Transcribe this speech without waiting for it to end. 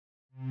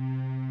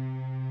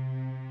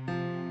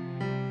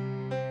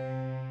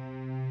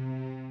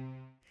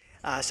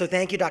So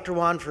thank you, Dr.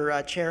 Wan,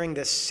 for chairing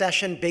this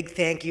session. Big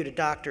thank you to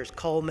Drs.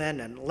 Coleman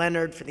and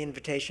Leonard for the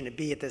invitation to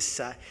be at this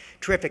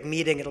terrific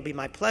meeting. It'll be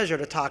my pleasure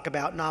to talk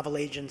about novel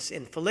agents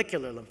in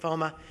follicular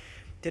lymphoma.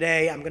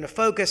 Today, I'm going to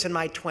focus in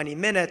my 20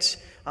 minutes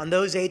on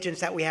those agents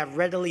that we have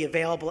readily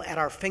available at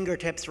our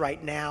fingertips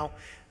right now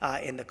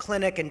in the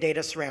clinic and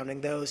data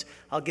surrounding those.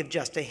 I'll give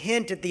just a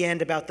hint at the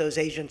end about those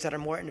agents that are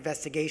more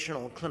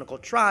investigational and clinical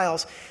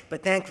trials,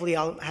 but thankfully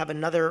I'll have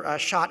another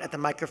shot at the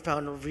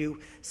microphone to review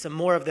some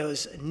more of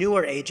those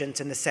newer agents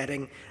in the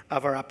setting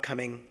of our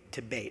upcoming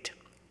debate.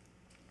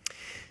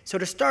 So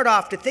to start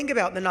off, to think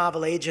about the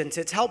novel agents,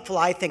 it's helpful,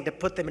 I think, to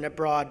put them in a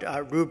broad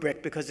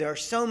rubric because there are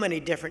so many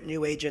different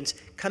new agents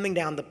coming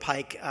down the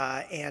pike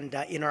and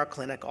in our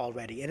clinic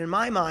already. And in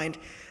my mind,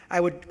 I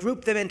would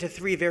group them into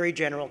three very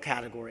general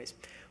categories.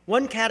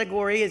 One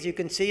category, as you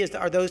can see,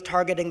 are those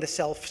targeting the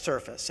cell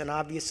surface. And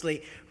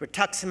obviously,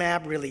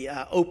 rituximab really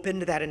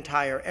opened that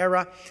entire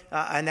era,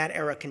 and that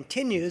era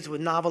continues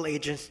with novel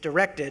agents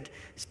directed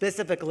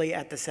specifically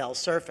at the cell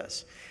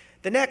surface.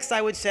 The next,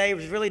 I would say,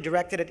 was really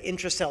directed at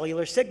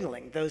intracellular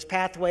signaling, those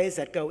pathways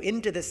that go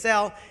into the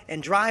cell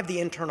and drive the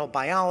internal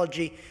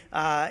biology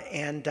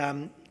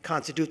and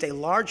constitutes a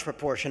large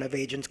proportion of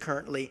agents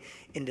currently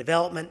in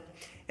development.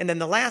 And then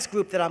the last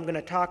group that I'm going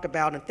to talk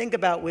about and think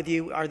about with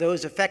you are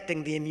those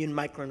affecting the immune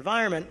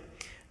microenvironment,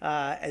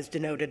 as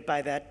denoted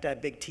by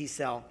that big T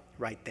cell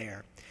right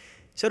there.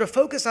 So to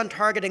focus on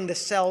targeting the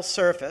cell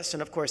surface,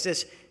 and of course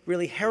this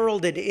really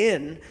heralded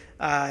in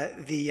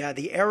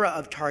the era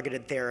of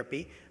targeted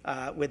therapy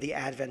with the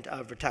advent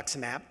of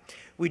rituximab.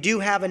 We do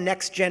have a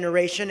next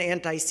generation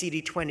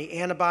anti-CD20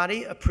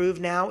 antibody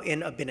approved now in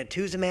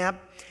obinutuzumab.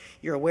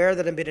 You're aware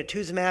that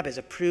intracellular is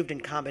approved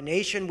in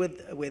combination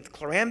with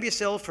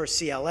chlorambucil for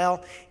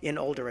CLL in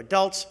older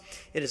adults.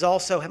 It is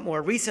also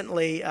more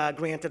recently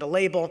granted a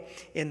label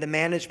in the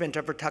management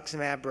of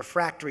rituximab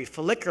refractory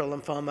follicular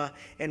lymphoma,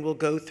 and we'll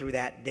go through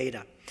that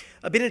data.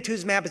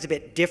 Obinutuzumab is a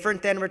bit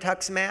different than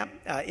rituximab.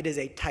 It is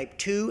a type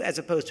 2 as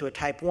opposed to a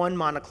type 1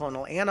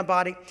 monoclonal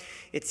antibody.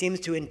 It seems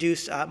to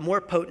induce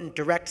more potent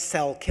direct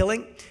cell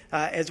killing,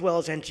 as well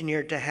as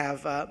engineered to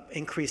have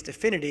increased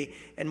affinity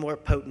and more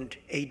potent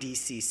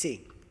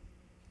ADCC.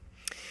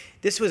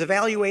 This was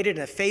evaluated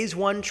in a phase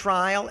 1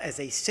 trial as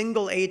a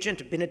single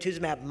agent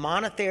obinutuzumab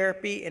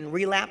monotherapy in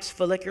relapsed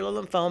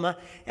follicular lymphoma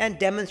and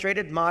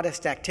demonstrated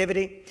modest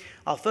activity.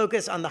 I'll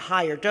focus on the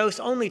higher dose,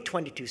 only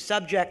 22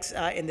 subjects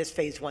in this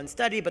phase 1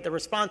 study, but the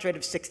response rate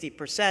of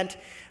 60%,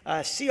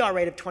 CR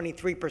rate of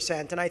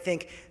 23%, and I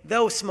think,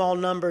 though small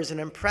numbers,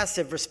 an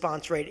impressive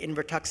response rate in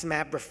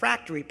rituximab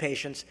refractory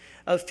patients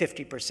of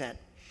 50%.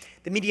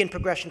 The median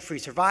progression-free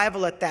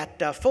survival at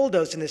that full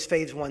dose in this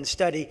phase 1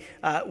 study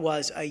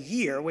was a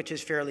year, which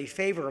is fairly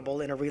favorable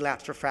in a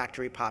relapsed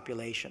refractory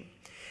population.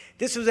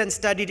 This was then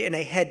studied in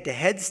a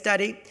head-to-head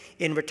study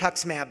in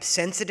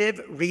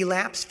rituximab-sensitive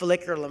relapsed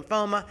follicular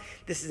lymphoma.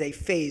 This is a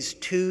phase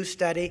 2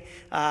 study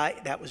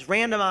that was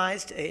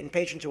randomized in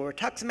patients who were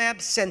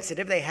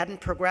rituximab-sensitive. They hadn't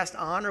progressed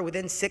on or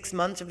within 6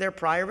 months of their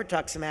prior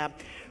rituximab,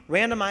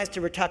 randomized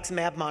to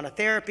rituximab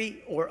monotherapy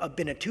or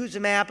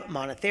obinutuzumab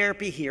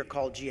monotherapy, here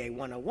called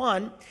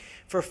GA101,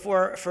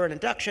 for an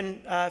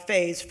induction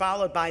phase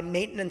followed by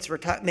maintenance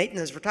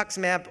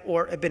rituximab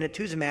or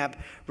obinutuzumab,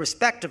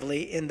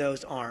 respectively, in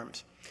those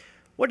arms.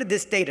 What did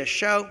this data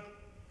show?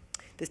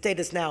 This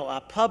data is now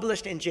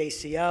published in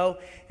JCO,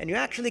 and you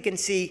actually can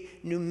see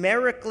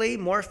numerically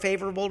more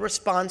favorable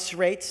response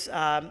rates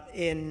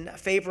in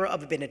favor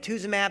of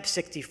obinutuzumab,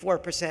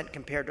 64%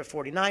 compared to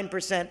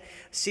 49%,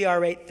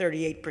 CR rate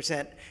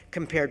 38%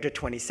 compared to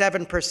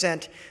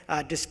 27%.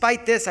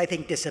 Despite this, I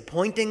think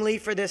disappointingly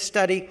for this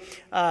study,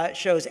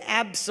 shows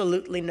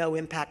absolutely no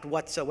impact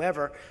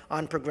whatsoever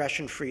on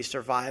progression-free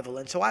survival.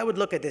 And so I would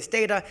look at this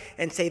data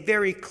and say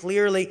very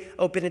clearly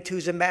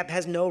obinutuzumab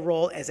has no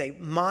role as a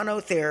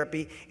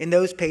monotherapy in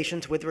those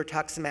patients with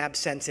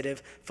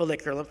rituximab-sensitive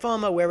follicular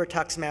lymphoma, where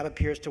rituximab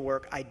appears to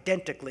work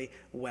identically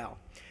well.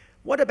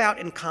 What about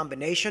in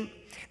combination?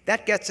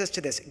 That gets us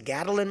to this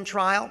Catalin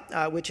trial,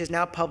 which is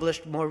now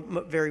published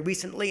very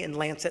recently in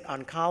Lancet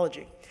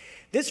Oncology.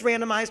 This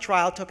randomized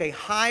trial took a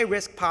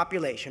high-risk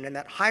population, and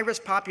that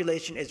high-risk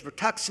population is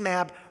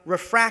rituximab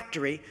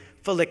refractory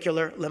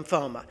follicular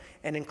lymphoma,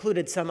 and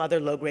included some other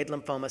low-grade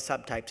lymphoma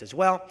subtypes as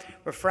well.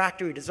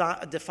 Refractory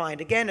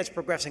defined again as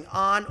progressing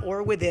on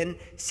or within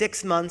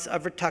 6 months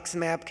of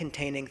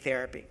rituximab-containing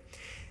therapy.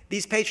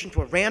 These patients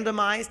were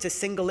randomized to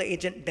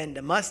single-agent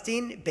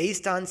bendamustine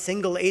based on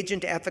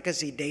single-agent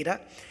efficacy data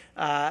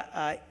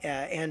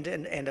and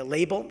a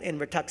label in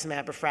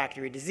rituximab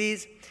refractory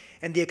disease.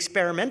 And the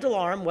experimental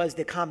arm was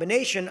the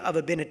combination of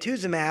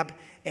obinutuzumab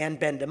and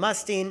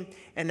bendamustine,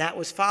 and that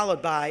was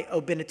followed by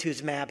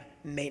obinutuzumab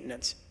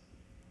maintenance.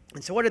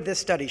 And so what did this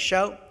study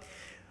show?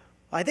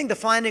 Well, I think the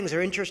findings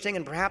are interesting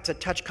and perhaps a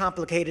touch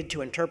complicated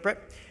to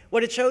interpret.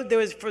 What it showed,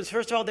 first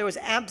of all, there was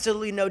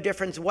absolutely no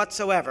difference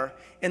whatsoever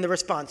in the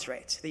response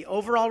rates. The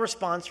overall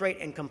response rate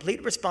and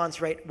complete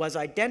response rate was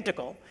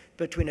identical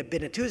between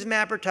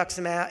obinutuzumab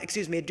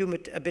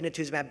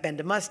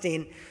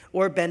bendamustine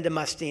or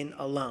bendamustine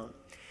alone.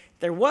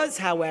 There was,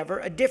 however,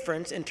 a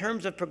difference in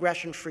terms of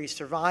progression-free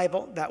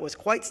survival that was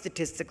quite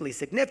statistically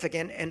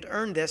significant and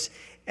earned this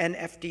an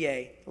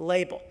FDA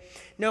label.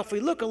 Now, if we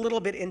look a little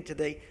bit into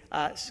the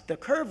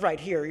curve right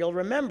here, you'll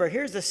remember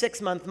here's the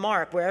 6-month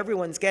mark where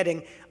everyone's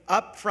getting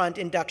upfront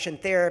induction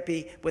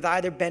therapy with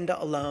either benda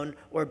alone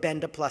or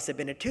benda plus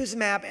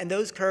obinutuzumab, and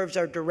those curves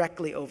are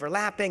directly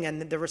overlapping,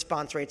 and the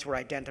response rates were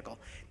identical.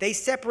 They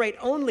separate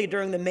only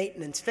during the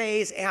maintenance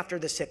phase after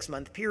the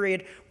 6-month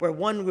period, where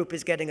one group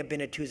is getting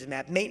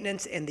obinutuzumab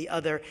maintenance and the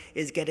other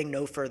is getting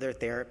no further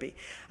therapy.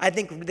 I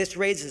think this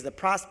raises the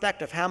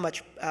prospect of how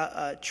much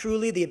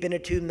truly the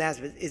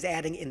obinutuzumab is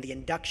adding in the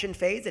induction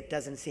phase. It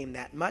doesn't seem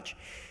that much.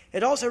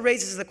 It also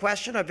raises the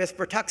question of if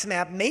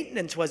rituximab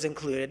maintenance was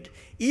included,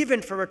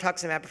 even for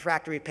rituximab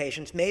refractory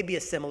patients, maybe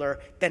a similar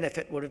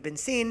benefit would have been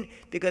seen,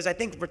 because I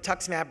think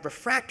rituximab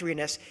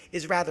refractoriness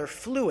is rather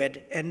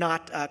fluid and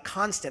not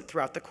constant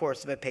throughout the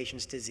course of a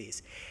patient's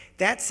disease.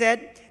 That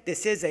said,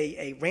 this is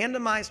a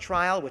randomized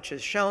trial which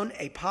has shown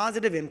a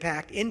positive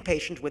impact in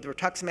patients with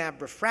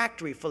rituximab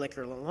refractory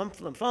follicular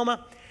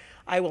lymphoma.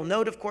 I will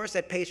note, of course,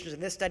 that patients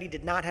in this study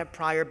did not have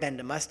prior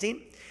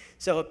bendamustine.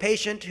 So a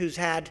patient who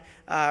has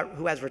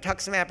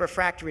rituximab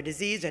refractory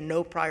disease and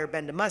no prior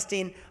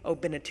bendamustine,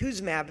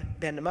 obinutuzumab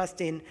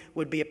bendamustine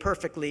would be a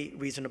perfectly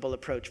reasonable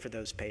approach for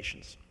those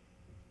patients.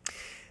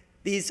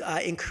 These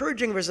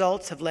encouraging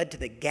results have led to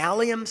the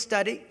gallium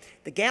study.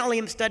 The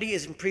gallium study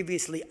is in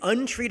previously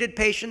untreated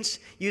patients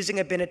using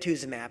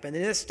obinutuzumab. And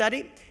in this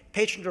study,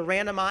 patients were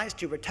randomized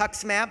to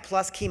rituximab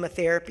plus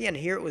chemotherapy, and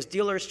here it was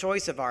dealer's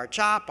choice of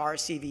R-CHOP,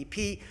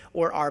 R-CVP,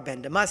 or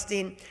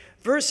R-bendamustine,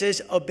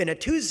 versus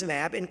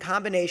obinutuzumab in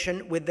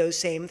combination with those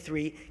same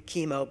 3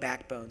 chemo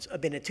backbones.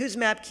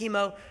 Obinutuzumab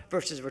chemo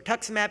versus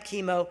rituximab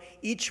chemo,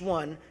 each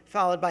one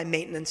followed by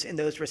maintenance in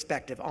those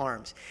respective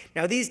arms.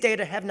 Now, these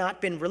data have not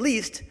been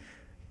released,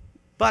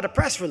 but a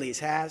press release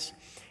has.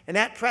 And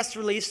that press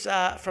release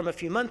from a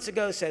few months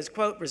ago says,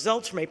 quote,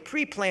 results from a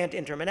pre-planned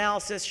interim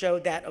analysis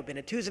showed that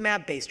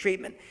obinutuzumab-based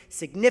treatment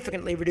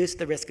significantly reduced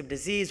the risk of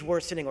disease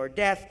worsening or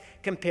death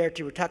compared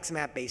to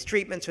rituximab-based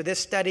treatment. So this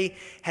study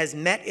has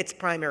met its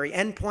primary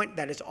endpoint.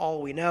 That is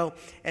all we know.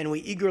 And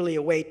we eagerly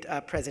await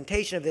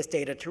presentation of this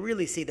data to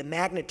really see the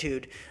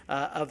magnitude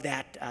of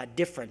that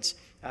difference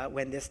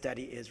when this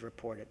study is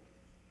reported.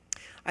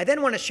 I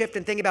then want to shift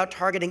and think about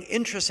targeting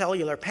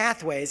intracellular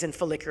pathways in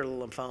follicular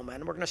lymphoma.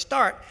 And we're going to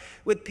start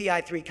with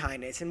PI3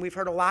 kinase. And we've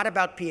heard a lot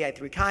about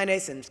PI3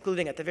 kinase,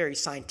 including at the very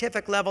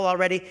scientific level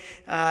already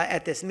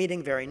at this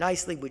meeting very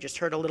nicely. We just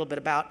heard a little bit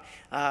about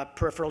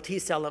peripheral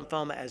T-cell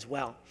lymphoma as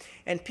well.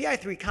 And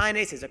PI3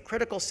 kinase is a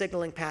critical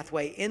signaling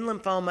pathway in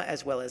lymphoma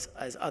as well as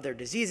other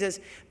diseases.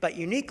 But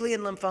uniquely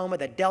in lymphoma,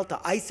 the delta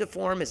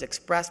isoform is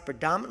expressed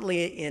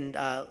predominantly in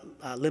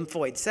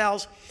lymphoid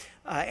cells.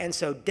 And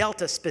so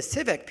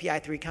delta-specific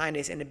PI3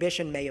 kinase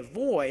inhibition may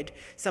avoid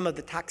some of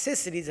the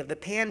toxicities of the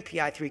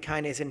pan-PI3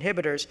 kinase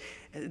inhibitors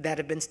that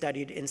have been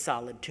studied in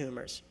solid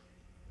tumors.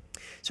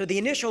 So the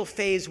initial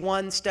phase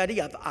 1 study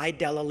of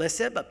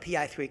idelalisib, a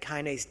PI3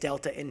 kinase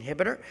delta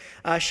inhibitor,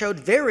 showed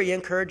very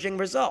encouraging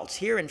results.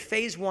 Here in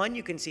phase 1,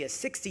 you can see a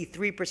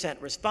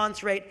 63%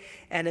 response rate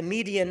and a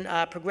median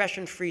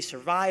progression-free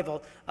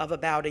survival of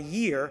about a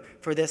year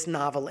for this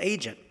novel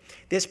agent.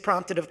 This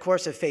prompted, of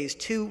course, a phase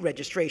 2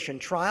 registration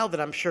trial that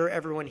I'm sure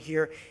everyone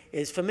here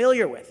is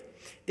familiar with.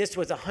 This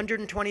was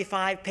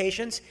 125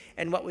 patients,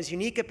 and what was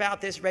unique about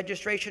this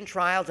registration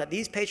trial is that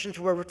these patients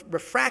were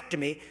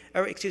refractory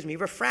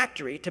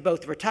to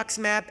both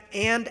rituximab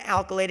and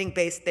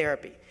alkylating-based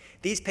therapy.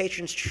 These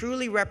patients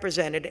truly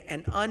represented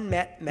an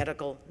unmet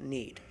medical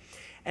need.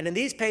 And in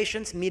these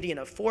patients, median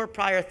of 4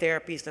 prior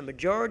therapies, the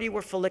majority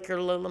were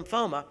follicular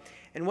lymphoma.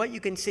 And what you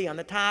can see on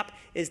the top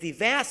is the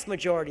vast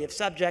majority of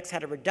subjects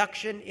had a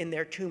reduction in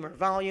their tumor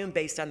volume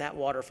based on that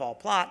waterfall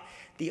plot.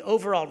 The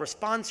overall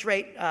response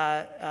rate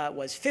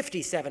was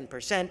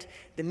 57%.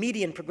 The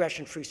median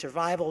progression-free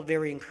survival,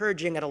 very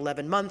encouraging at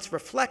 11 months,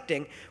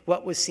 reflecting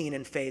what was seen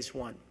in phase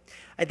 1.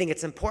 I think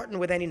it's important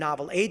with any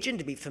novel agent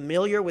to be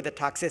familiar with the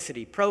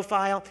toxicity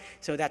profile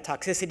so that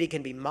toxicity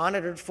can be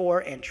monitored for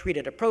and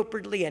treated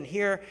appropriately. And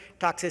here,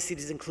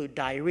 toxicities include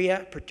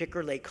diarrhea,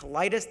 particularly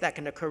colitis that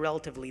can occur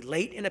relatively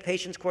late in a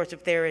patient's course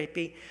of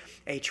therapy,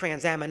 a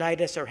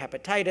transaminitis or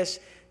hepatitis,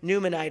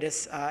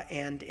 pneumonitis,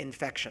 and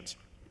infections.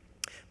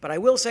 But I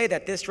will say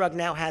that this drug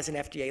now has an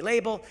FDA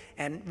label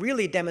and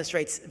really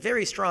demonstrates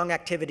very strong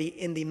activity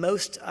in the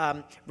most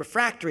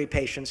refractory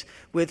patients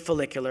with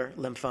follicular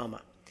lymphoma.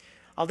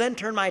 I'll then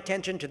turn my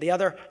attention to the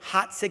other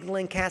hot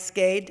signaling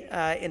cascade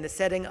in the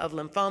setting of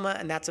lymphoma,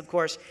 and that's, of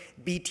course,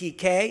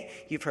 BTK.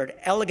 You've heard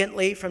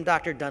elegantly from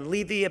Dr.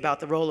 Dunleavy about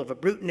the role of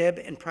ibrutinib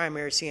in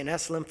primary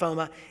CNS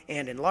lymphoma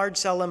and in large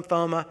cell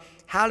lymphoma.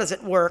 How does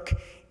it work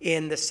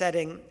in the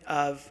setting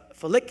of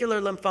follicular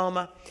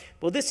lymphoma?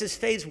 Well, this is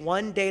phase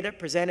 1 data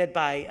presented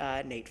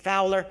by Nate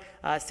Fowler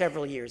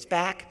several years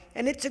back,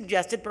 and it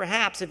suggested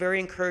perhaps a very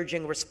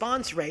encouraging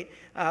response rate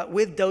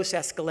with dose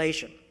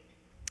escalation.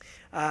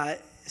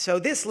 So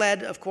this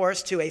led, of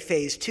course, to a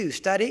phase 2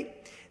 study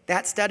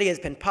That study has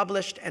been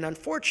published, and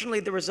unfortunately,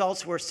 the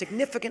results were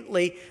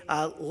significantly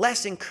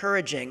less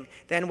encouraging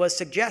than was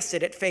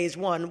suggested at phase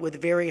 1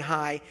 with very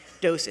high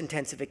dose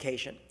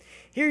intensification.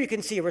 Here you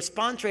can see a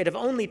response rate of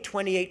only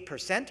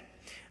 28%,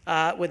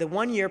 with a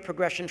 1-year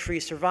progression-free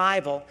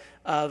survival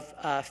of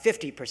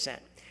 50%.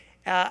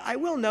 I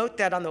will note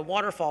that on the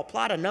waterfall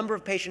plot, a number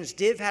of patients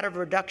did have a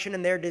reduction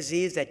in their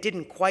disease that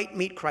didn't quite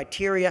meet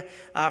criteria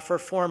for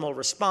formal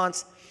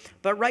response.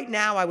 But right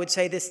now, I would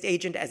say this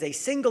agent as a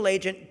single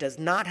agent does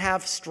not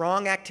have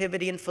strong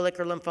activity in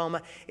follicular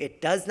lymphoma.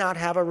 It does not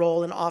have a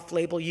role in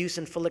off-label use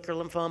in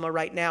follicular lymphoma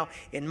right now,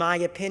 in my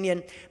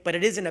opinion. But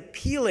it is an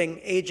appealing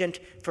agent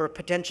for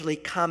potentially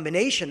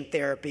combination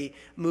therapy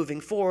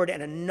moving forward,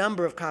 and a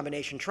number of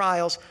combination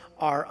trials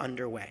are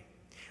underway.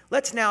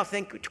 Let's now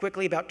think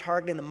quickly about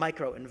targeting the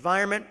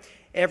microenvironment.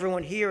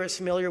 Everyone here is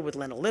familiar with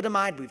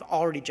lenalidomide. We've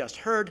already just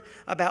heard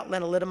about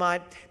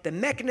lenalidomide. The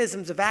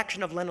mechanisms of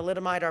action of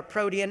lenalidomide are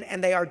protean,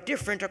 and they are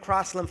different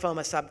across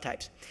lymphoma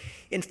subtypes.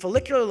 In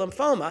follicular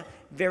lymphoma,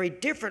 very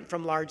different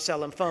from large cell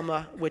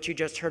lymphoma, which you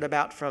just heard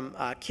about from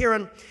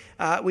Kieran,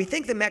 we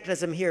think the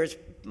mechanism here is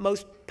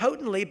most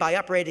potently by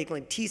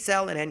upregulating T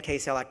cell and NK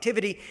cell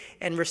activity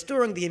and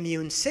restoring the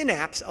immune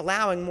synapse,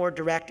 allowing more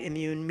direct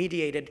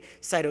immune-mediated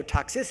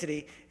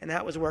cytotoxicity, and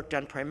that was work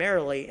done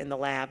primarily in the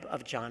lab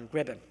of John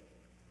Gribben.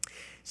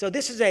 So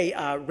this is a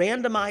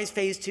randomized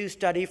phase 2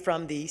 study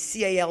from the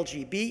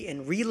CALGB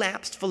in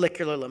relapsed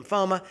follicular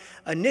lymphoma,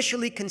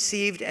 initially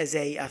conceived as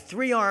a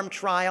 3-arm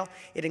trial.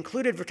 It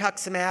included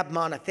rituximab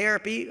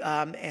monotherapy,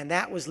 and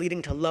that was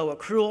leading to low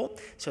accrual.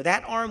 So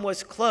that arm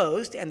was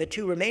closed, and the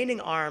 2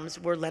 remaining arms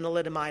were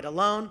lenalidomide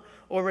alone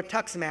or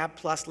rituximab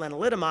plus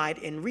lenalidomide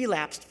in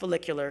relapsed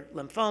follicular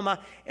lymphoma.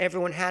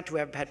 Everyone had to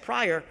have had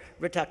prior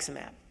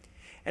rituximab.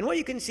 And what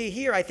you can see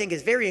here, I think,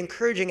 is very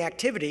encouraging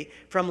activity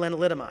from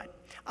lenalidomide,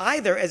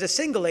 either as a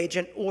single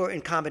agent or in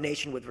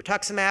combination with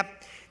rituximab.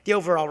 The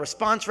overall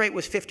response rate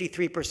was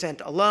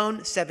 53% alone,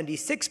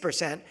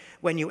 76%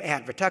 when you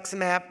add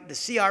rituximab.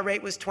 The CR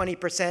rate was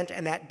 20%,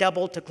 and that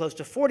doubled to close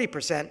to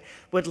 40%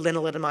 with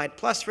lenalidomide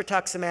plus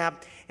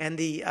rituximab. And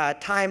the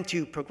time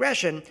to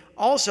progression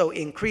also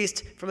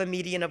increased from a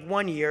median of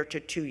 1 year to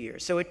 2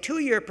 years. So a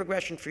 2-year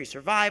progression-free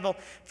survival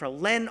for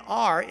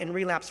Len-R in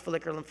relapsed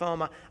follicular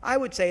lymphoma, I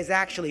would say, is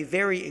actually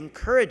very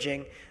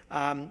encouraging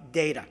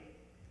data.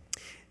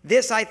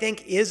 This, I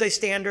think, is a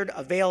standard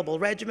available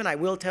regimen. I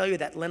will tell you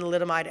that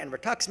lenalidomide and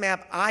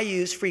rituximab I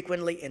use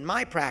frequently in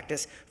my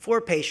practice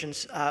for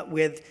patients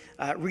with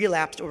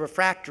relapsed or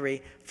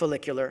refractory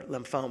follicular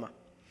lymphoma.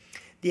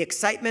 The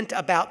excitement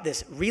about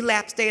this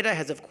relapse data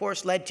has, of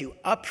course, led to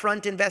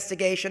upfront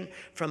investigation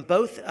from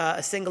both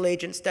a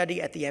single-agent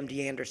study at the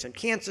MD Anderson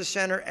Cancer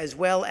Center as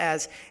well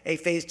as a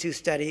phase 2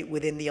 study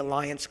within the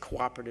Alliance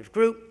Cooperative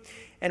Group.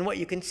 And what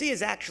you can see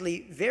is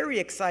actually very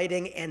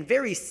exciting and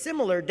very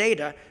similar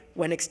data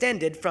when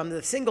extended from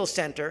the single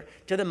center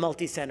to the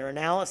multi-center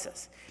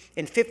analysis.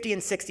 In 50%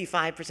 and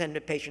 65%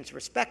 of patients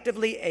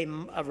respectively, a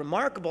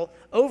remarkable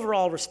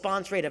overall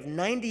response rate of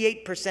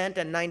 98%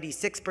 and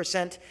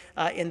 96%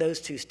 in those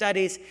 2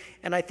 studies.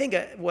 And I think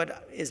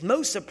what is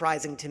most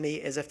surprising to me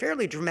is a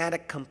fairly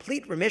dramatic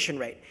complete remission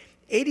rate.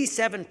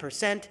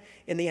 87%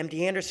 in the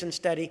MD Anderson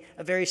study,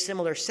 a very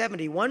similar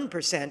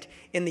 71%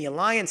 in the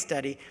Alliance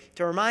study.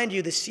 To remind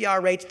you, the CR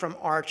rates from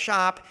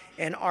R-CHOP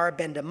and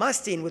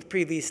R-bendamustine with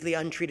previously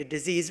untreated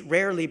disease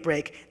rarely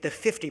break the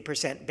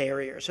 50%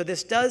 barrier. So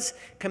this does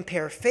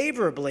compare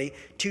favorably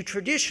to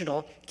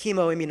traditional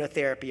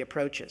chemoimmunotherapy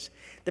approaches.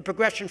 The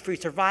progression-free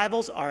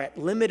survivals are at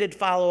limited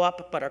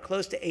follow-up, but are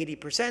close to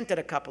 80% at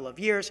a couple of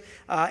years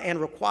and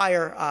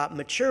require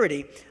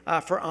maturity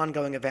for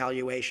ongoing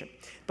evaluation.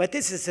 But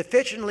this is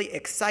sufficiently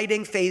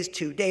exciting phase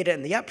 2 data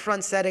in the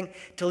upfront setting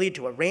to lead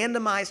to a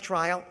randomized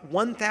trial,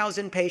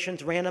 1,000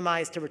 patients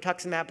randomized to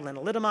rituximab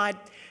lenalidomide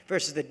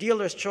versus the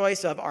dealer's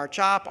choice of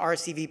R-CHOP,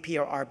 R-CVP,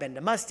 or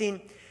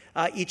R-bendamustine,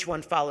 each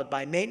one followed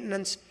by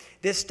maintenance.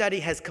 This study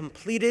has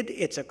completed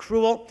its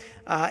accrual,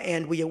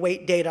 and we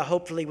await data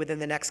hopefully within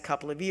the next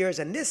couple of years.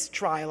 And this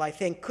trial, I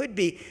think, could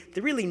be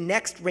the really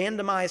next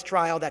randomized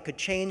trial that could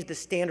change the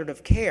standard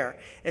of care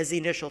as the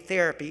initial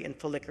therapy in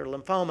follicular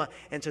lymphoma.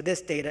 And so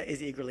this data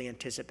is eagerly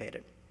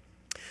anticipated.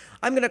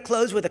 I'm going to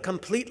close with a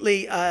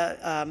completely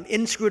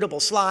inscrutable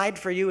slide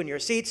for you in your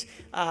seats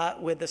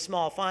with the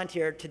small font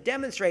here to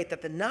demonstrate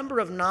that the number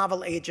of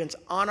novel agents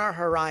on our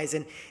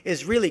horizon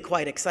is really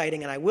quite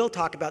exciting, and I will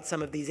talk about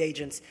some of these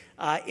agents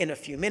in a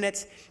few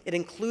minutes. It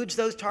includes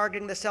those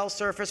targeting the cell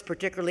surface,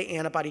 particularly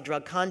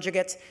antibody-drug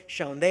conjugates,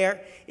 shown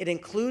there. It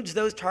includes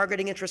those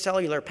targeting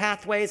intracellular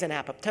pathways and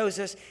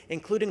apoptosis,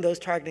 including those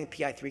targeting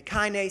PI3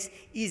 kinase,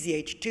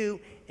 EZH2,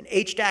 an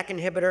HDAC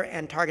inhibitor,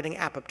 and targeting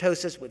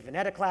apoptosis with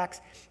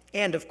venetoclax.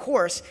 And of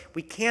course,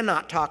 we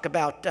cannot talk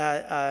about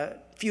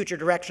future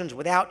directions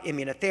without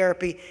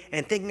immunotherapy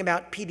and thinking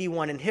about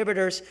PD-1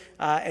 inhibitors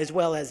as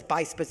well as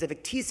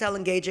bispecific T-cell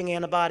engaging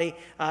antibody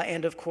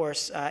and of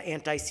course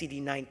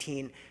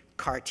anti-CD19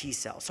 CAR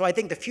T-cell. So I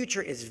think the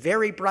future is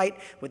very bright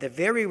with a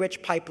very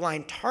rich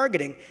pipeline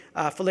targeting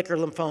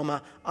follicular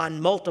lymphoma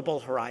on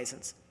multiple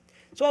horizons.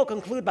 So I'll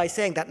conclude by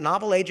saying that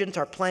novel agents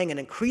are playing an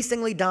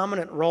increasingly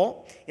dominant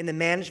role in the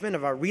management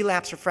of our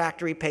relapse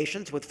refractory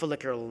patients with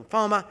follicular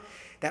lymphoma,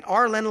 that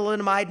our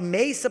lenalidomide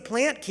may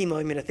supplant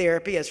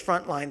chemoimmunotherapy as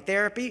frontline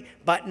therapy,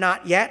 but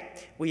not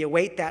yet. We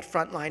await that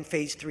frontline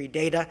phase 3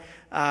 data,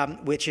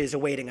 which is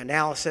awaiting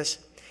analysis.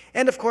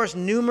 And of course,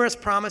 numerous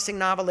promising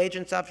novel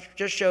agents I've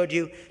just showed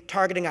you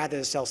targeting either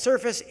the cell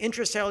surface,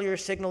 intracellular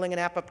signaling and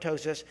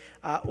apoptosis,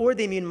 or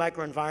the immune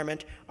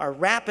microenvironment are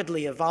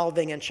rapidly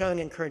evolving and showing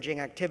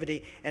encouraging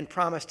activity and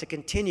promise to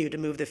continue to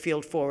move the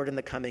field forward in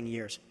the coming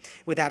years.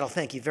 With that, I'll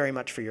thank you very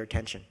much for your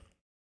attention.